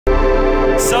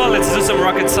So let's do some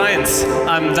rocket science.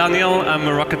 I'm Daniel, I'm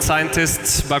a rocket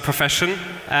scientist by profession,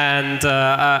 and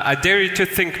I dare you to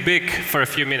think big for a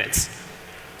few minutes.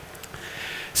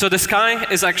 So the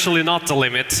sky is actually not the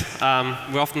limit.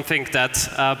 We often think that,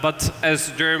 but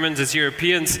as Germans, as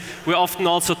Europeans, we often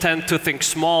also tend to think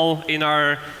small in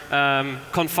our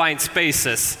confined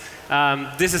spaces.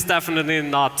 This is definitely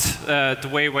not the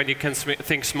way when you can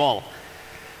think small.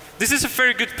 This is a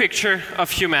very good picture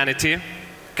of humanity.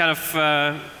 Kind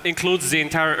of includes the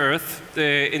entire Earth,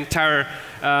 the entire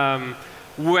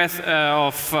width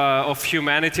of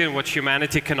humanity and what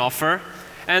humanity can offer.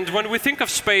 And when we think of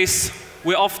space,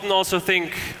 we often also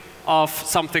think of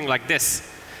something like this.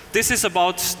 This is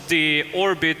about the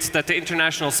orbit that the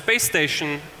International Space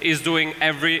Station is doing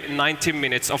every 90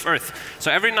 minutes of Earth.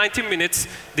 So every 90 minutes,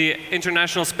 the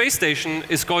International Space Station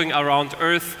is going around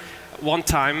Earth one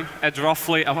time at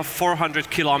roughly a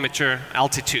 400-kilometer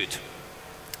altitude.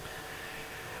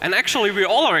 And actually, we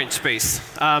all are in space.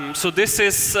 So this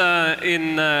is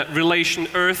in relation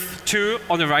Earth to,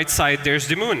 on the right side, there's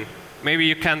the moon. Maybe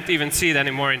you can't even see it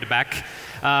anymore in the back.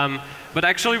 But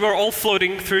actually, we're all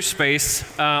floating through space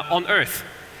on Earth.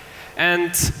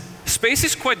 And space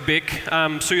is quite big,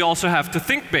 so you also have to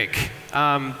think big.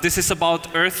 This is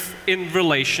about Earth in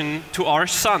relation to our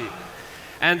sun.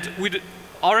 And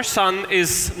our sun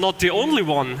is not the only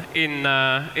one in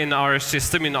our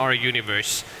system, in our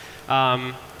universe.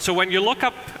 So when you look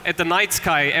up at the night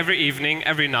sky every evening,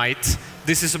 every night,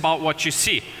 this is about what you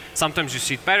see. Sometimes you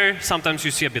see it better, sometimes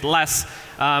you see a bit less.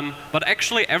 But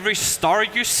actually, every star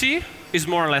you see is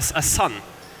more or less a sun.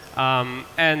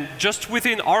 And just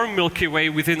within our Milky Way,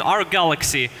 within our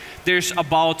galaxy, there's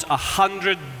about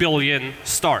 100 billion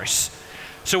stars.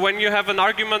 So when you have an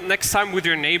argument next time with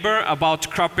your neighbor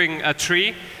about cropping a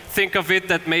tree, think of it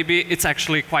that maybe it's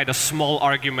actually quite a small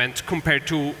argument compared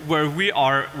to where we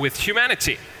are with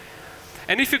humanity.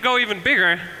 And if you go even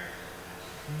bigger,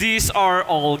 these are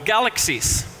all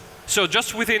galaxies. So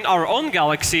just within our own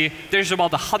galaxy, there's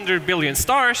about 100 billion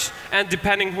stars, and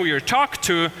depending who you talk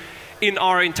to, in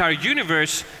our entire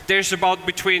universe, there's about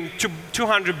between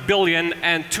 200 billion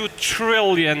and 2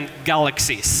 trillion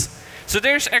galaxies. So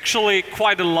there's actually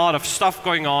quite a lot of stuff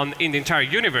going on in the entire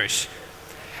universe.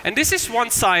 And this is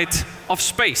one side of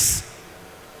space.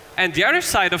 And the other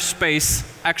side of space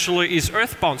actually is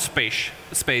earthbound space.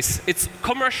 It's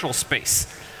commercial space.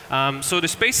 So the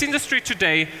space industry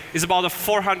today is about a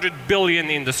 400 billion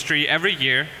industry every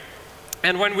year.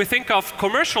 And when we think of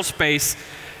commercial space,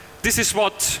 this is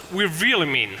what we really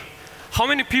mean. How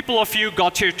many people of you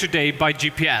got here today by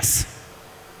GPS?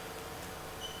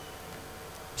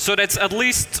 So that's at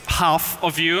least half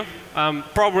of you.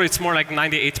 Probably it's more like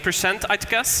 98%, I'd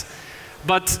guess.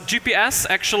 But GPS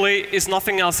actually is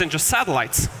nothing else than just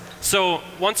satellites. So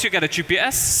once you get a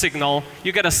GPS signal,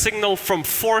 you get a signal from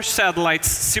 4 satellites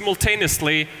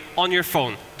simultaneously on your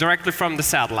phone, directly from the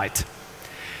satellite.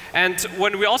 And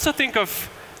when we also think of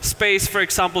space, for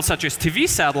example, such as TV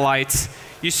satellites,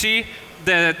 you see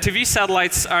the TV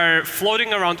satellites are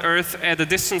floating around Earth at a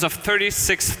distance of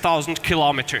 36,000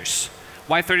 kilometers.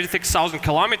 Why 36,000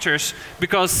 kilometers?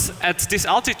 Because at this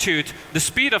altitude, the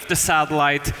speed of the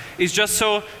satellite is just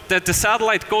so that the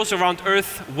satellite goes around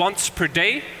Earth once per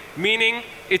day, meaning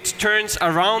it turns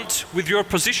around with your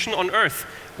position on Earth,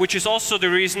 which is also the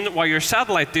reason why your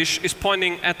satellite dish is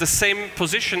pointing at the same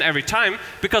position every time,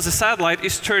 because the satellite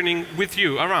is turning with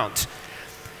you around.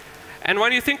 And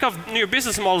when you think of new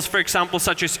business models, for example,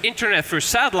 such as internet through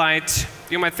satellite,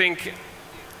 you might think,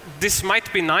 this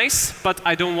might be nice, but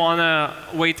I don't want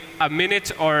to wait a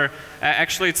minute, or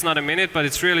actually it's not a minute, but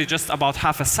it's really just about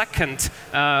half a second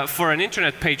for an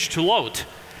internet page to load.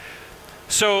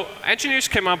 So engineers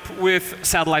came up with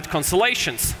satellite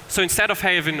constellations. So instead of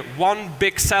having one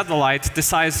big satellite the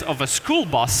size of a school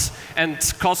bus and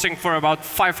costing for about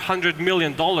 $500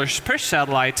 million per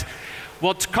satellite,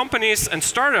 what companies and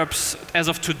startups as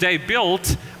of today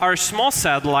build are small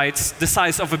satellites the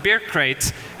size of a beer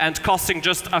crate and costing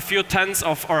just a few tens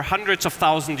of or hundreds of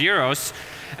thousands euros.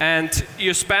 And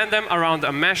you span them around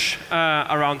a mesh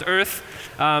around Earth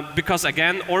because,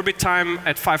 again, orbit time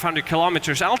at 500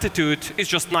 kilometers altitude is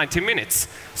just 90 minutes.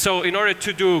 So in order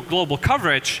to do global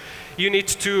coverage, you need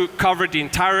to cover the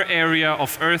entire area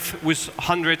of Earth with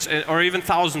hundreds or even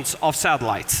thousands of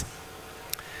satellites.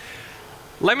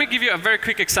 Let me give you a very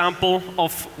quick example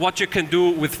of what you can do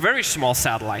with very small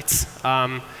satellites.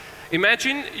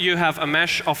 Imagine you have a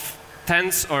mesh of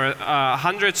tens or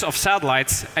hundreds of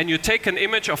satellites, and you take an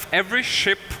image of every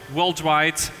ship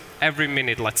worldwide every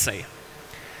minute, let's say.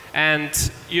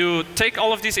 And you take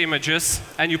all of these images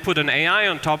and you put an AI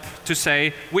on top to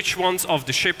say which ones of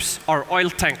the ships are oil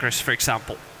tankers, for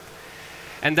example.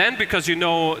 And then, because you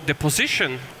know the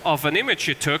position of an image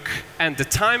you took and the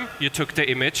time you took the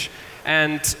image,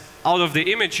 and out of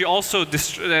the image you also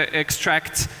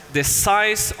extract the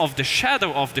size of the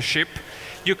shadow of the ship,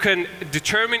 you can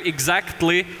determine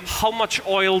exactly how much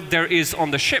oil there is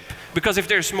on the ship. Because if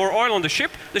there's more oil on the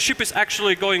ship is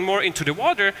actually going more into the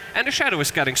water and the shadow is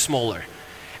getting smaller.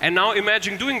 And now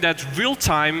imagine doing that real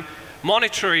time,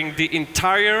 monitoring the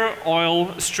entire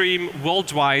oil stream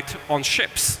worldwide on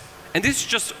ships. And this is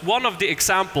just one of the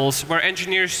examples where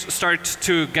engineers start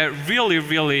to get really,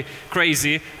 really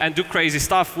crazy and do crazy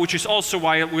stuff, which is also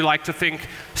why we like to think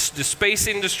the space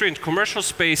industry and commercial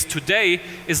space today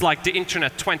is like the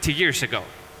internet 20 years ago.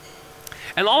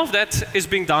 And all of that is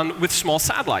being done with small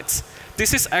satellites.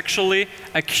 This is actually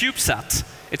a CubeSat.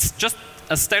 It's just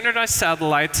a standardized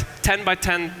satellite, 10 by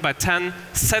 10 by 10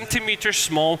 centimeters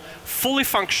small, fully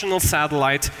functional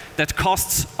satellite that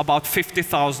costs about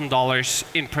 $50,000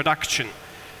 in production.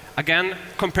 Again,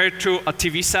 compared to a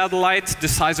TV satellite the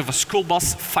size of a school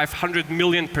bus, 500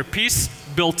 million per piece,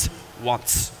 built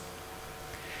once.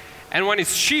 And when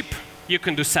it's cheap, you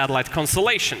can do satellite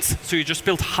constellations. So you just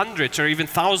build hundreds or even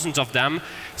thousands of them,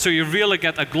 so you really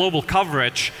get a global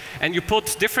coverage. And you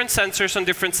put different sensors on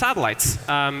different satellites.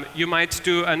 You might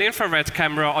do an infrared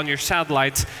camera on your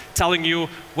satellite telling you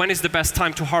when is the best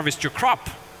time to harvest your crop.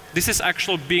 This is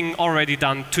actually being already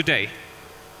done today.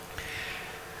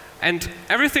 And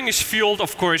everything is fueled,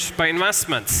 of course, by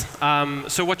investments.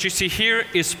 So what you see here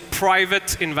is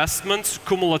private investments,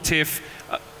 cumulative,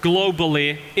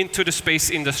 globally into the space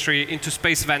industry, into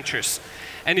space ventures.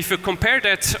 And if you compare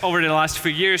that over the last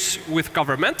few years with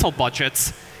governmental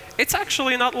budgets, it's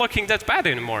actually not looking that bad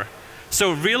anymore.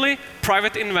 So really,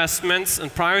 private investments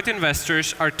and private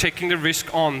investors are taking the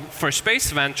risk on for space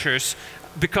ventures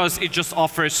because it just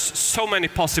offers so many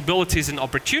possibilities and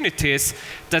opportunities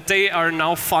that they are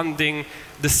now funding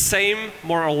the same,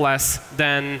 more or less,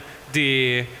 than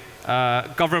the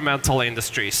governmental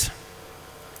industries.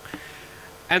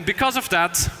 And because of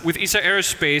that, with Isar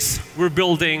Aerospace, we're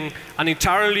building an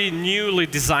entirely newly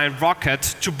designed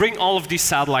rocket to bring all of these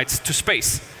satellites to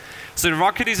space. So the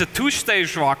rocket is a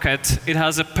two-stage rocket. It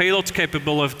has a payload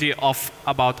capability of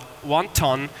about 1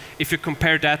 ton. If you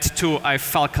compare that to a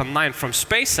Falcon 9 from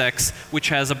SpaceX, which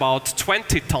has about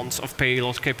 20 tons of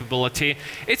payload capability,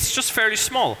 it's just fairly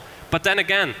small. But then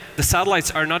again, the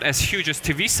satellites are not as huge as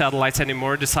TV satellites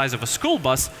anymore, the size of a school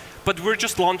bus, but we're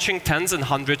just launching tens and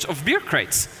hundreds of beer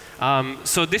crates.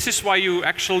 So this is why you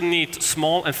actually need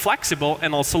small and flexible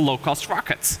and also low-cost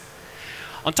rockets.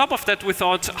 On top of that, we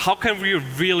thought, how can we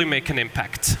really make an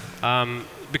impact?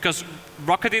 Because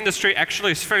rocket industry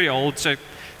actually is very old, so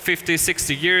 50,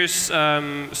 60 years,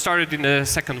 started in the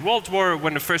Second World War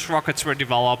when the first rockets were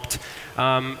developed.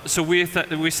 So we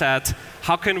said,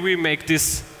 how can we make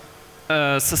this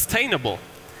sustainable?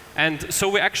 And so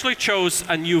we actually chose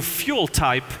a new fuel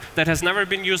type that has never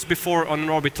been used before on an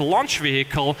orbital launch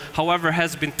vehicle, however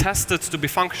has been tested to be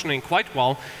functioning quite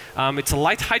well. It's a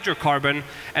light hydrocarbon,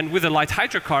 and with a light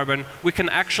hydrocarbon we can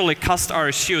actually cut our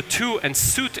CO2 and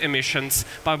soot emissions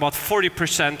by about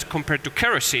 40% compared to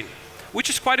kerosene, which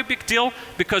is quite a big deal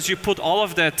because you put all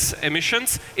of that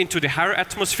emissions into the higher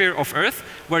atmosphere of Earth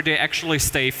where they actually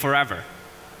stay forever.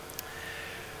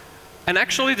 And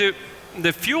actually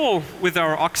the fuel with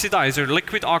our oxidizer,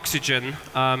 liquid oxygen,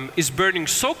 is burning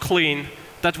so clean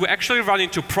that we actually run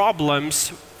into problems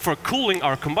for cooling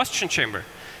our combustion chamber.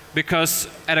 Because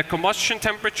at a combustion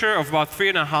temperature of about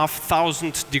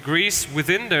 3,500 degrees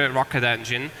within the rocket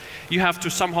engine, you have to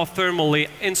somehow thermally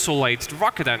insulate the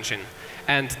rocket engine.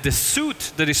 And the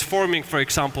soot that is forming, for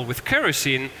example, with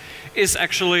kerosene, is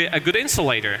actually a good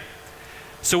insulator.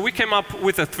 So we came up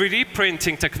with a 3D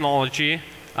printing technology.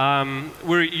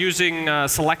 We're using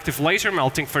selective laser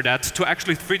melting for that to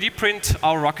actually 3D print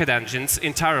our rocket engines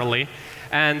entirely.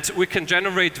 And we can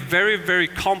generate very, very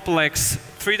complex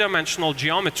three-dimensional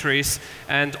geometries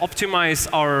and optimize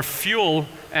our fuel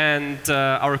and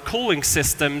our cooling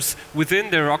systems within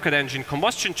the rocket engine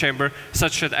combustion chamber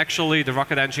such that actually the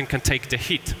rocket engine can take the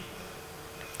heat.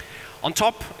 On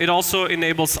top, it also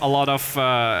enables a lot of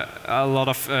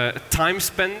time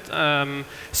spent.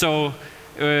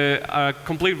 A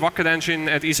complete rocket engine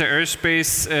at Isar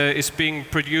Aerospace is being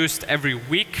produced every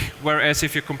week, whereas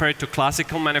if you compare it to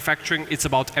classical manufacturing, it's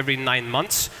about every 9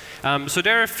 months. So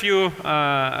there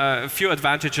are a few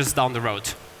advantages down the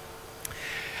road.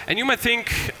 And you might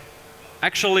think,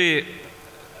 actually,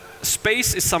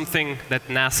 space is something that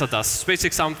NASA does. Space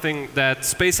is something that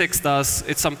SpaceX does.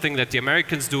 It's something that the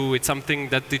Americans do. It's something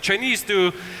that the Chinese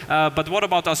do. But what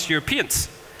about us Europeans?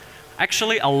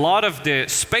 Actually, a lot of the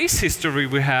space history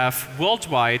we have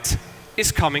worldwide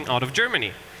is coming out of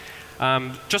Germany.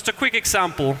 Just a quick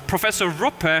example, Professor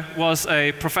Ruppe was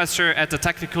a professor at the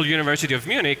Technical University of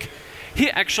Munich. He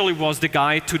actually was the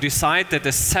guy to decide that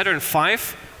the Saturn V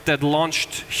that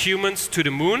launched humans to the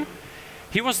moon,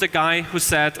 he was the guy who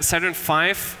said Saturn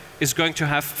V is going to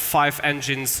have 5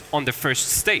 engines on the first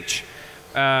stage.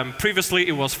 Previously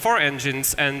it was 4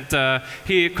 engines, and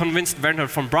he convinced Werner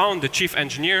von Braun, the chief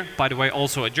engineer, by the way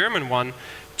also a German one,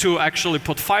 to actually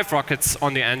put 5 rockets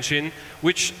on the engine,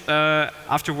 which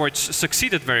afterwards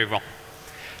succeeded very well.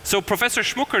 So Professor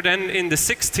Schmucker then in the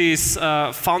 60s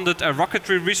founded a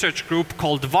rocketry research group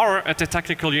called VAR at the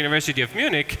Technical University of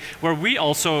Munich, where we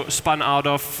also spun out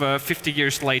of 50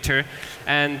 years later.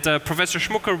 And Professor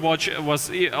Schmucker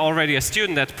was already a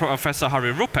student at Professor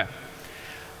Harry Ruppe.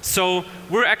 So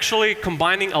we're actually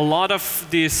combining a lot of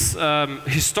this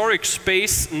historic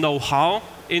space know-how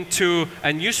into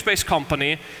a new space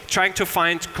company, trying to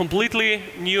find completely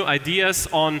new ideas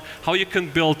on how you can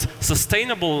build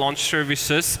sustainable launch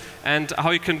services and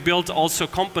how you can build also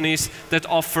companies that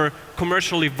offer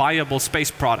commercially viable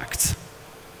space products.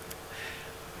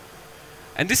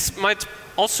 And this might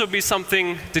also be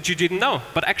something that you didn't know,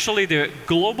 but actually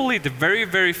globally the very,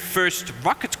 very first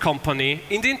rocket company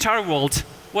in the entire world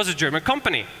was a German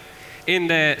company. In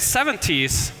the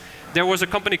 70s, there was a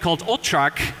company called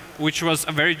OTRAG, which was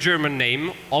a very German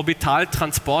name, Orbital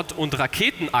Transport- und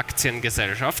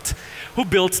Raketenaktiengesellschaft, who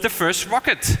built the first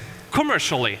rocket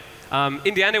commercially.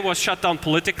 In the end, it was shut down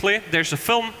politically. There's a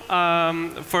film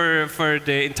for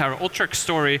the entire OTRAG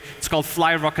story. It's called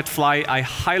Fly, Rocket, Fly. I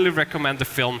highly recommend the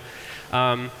film.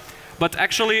 But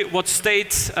actually, what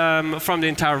stayed from the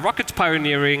entire rocket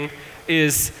pioneering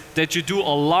is that you do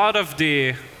a lot of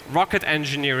the rocket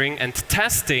engineering and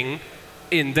testing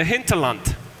in the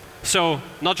hinterland. So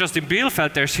not just in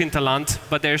Bielefeld there's hinterland,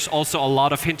 but there's also a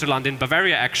lot of hinterland in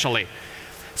Bavaria actually.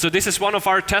 So this is one of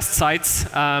our test sites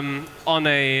on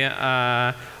a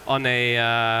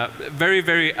very,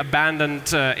 very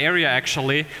abandoned area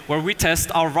actually, where we test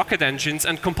our rocket engines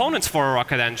and components for our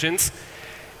rocket engines.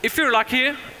 If you're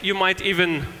lucky, you might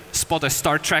even spot a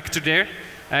Star Tractor there.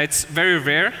 It's very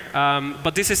rare,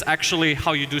 but this is actually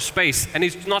how you do space. And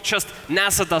it's not just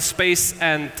NASA does space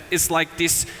and it's like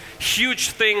this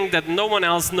huge thing that no one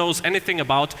else knows anything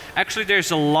about. Actually,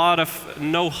 there's a lot of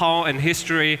know-how and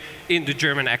history in the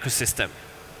German ecosystem.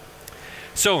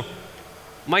 So,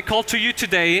 my call to you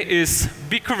today is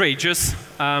be courageous.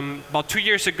 About 2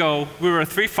 years ago, we were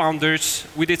 3 founders.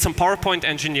 We did some PowerPoint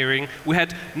engineering. We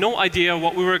had no idea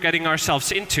what we were getting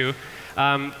ourselves into.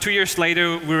 2 years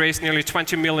later, we raised nearly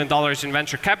 $20 million in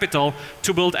venture capital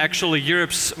to build actually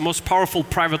Europe's most powerful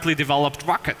privately developed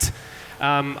rocket.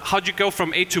 How'd you go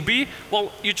from A to B?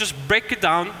 Well, you just break it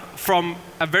down from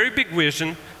a very big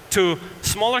vision to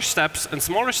smaller steps and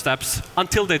smaller steps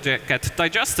until they get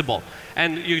digestible.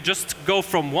 And you just go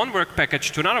from one work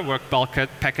package to another work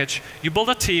package. You build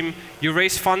a team, you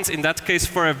raise funds, in that case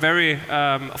for a very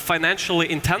financially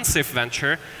intensive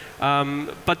venture.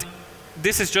 But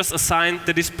this is just a sign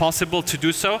that it's possible to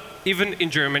do so, even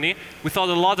in Germany. We thought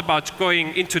a lot about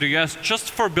going into the US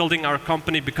just for building our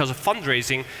company because of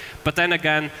fundraising, but then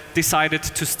again decided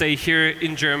to stay here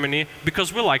in Germany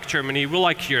because we like Germany, we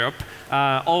like Europe.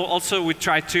 Also, we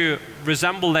try to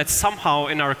resemble that somehow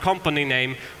in our company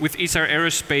name with Isar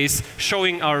Aerospace,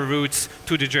 showing our roots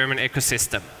to the German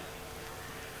ecosystem.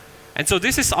 And so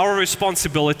this is our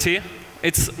responsibility.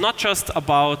 It's not just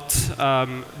about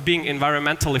being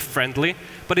environmentally friendly,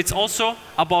 but it's also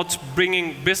about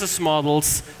bringing business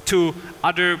models to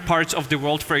other parts of the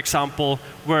world, for example,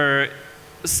 where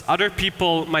other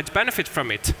people might benefit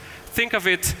from it. Think of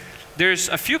it, there's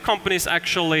a few companies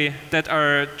actually that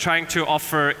are trying to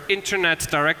offer internet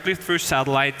directly through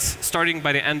satellites, starting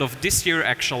by the end of this year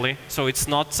actually. So it's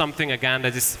not something, again,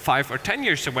 that is 5 or 10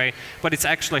 years away, but it's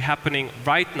actually happening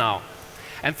right now.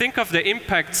 And think of the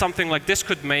impact something like this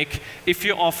could make if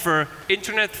you offer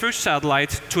internet through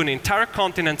satellite to an entire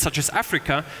continent such as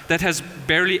Africa that has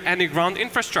barely any ground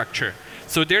infrastructure.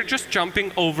 So they're just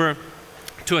jumping over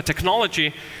to a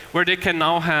technology where they can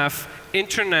now have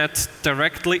internet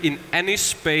directly in any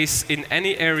space, in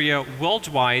any area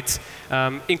worldwide,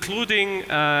 including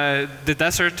the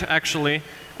desert actually.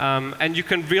 And you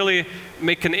can really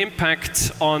make an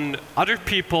impact on other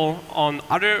people, on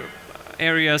other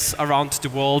areas around the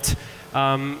world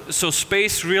So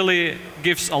space really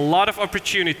gives a lot of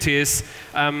opportunities.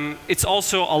 It's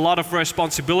also a lot of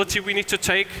responsibility we need to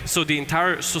take. So the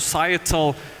entire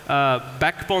societal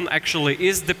backbone actually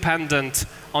is dependent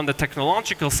on the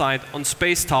technological side, on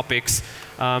space topics.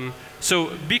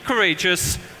 So be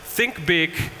courageous, think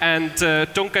big, and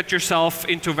don't get yourself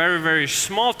into very, very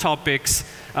small topics.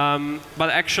 But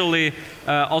actually,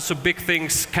 also big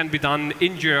things can be done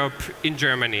in Europe, in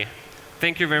Germany.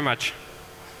 Thank you very much.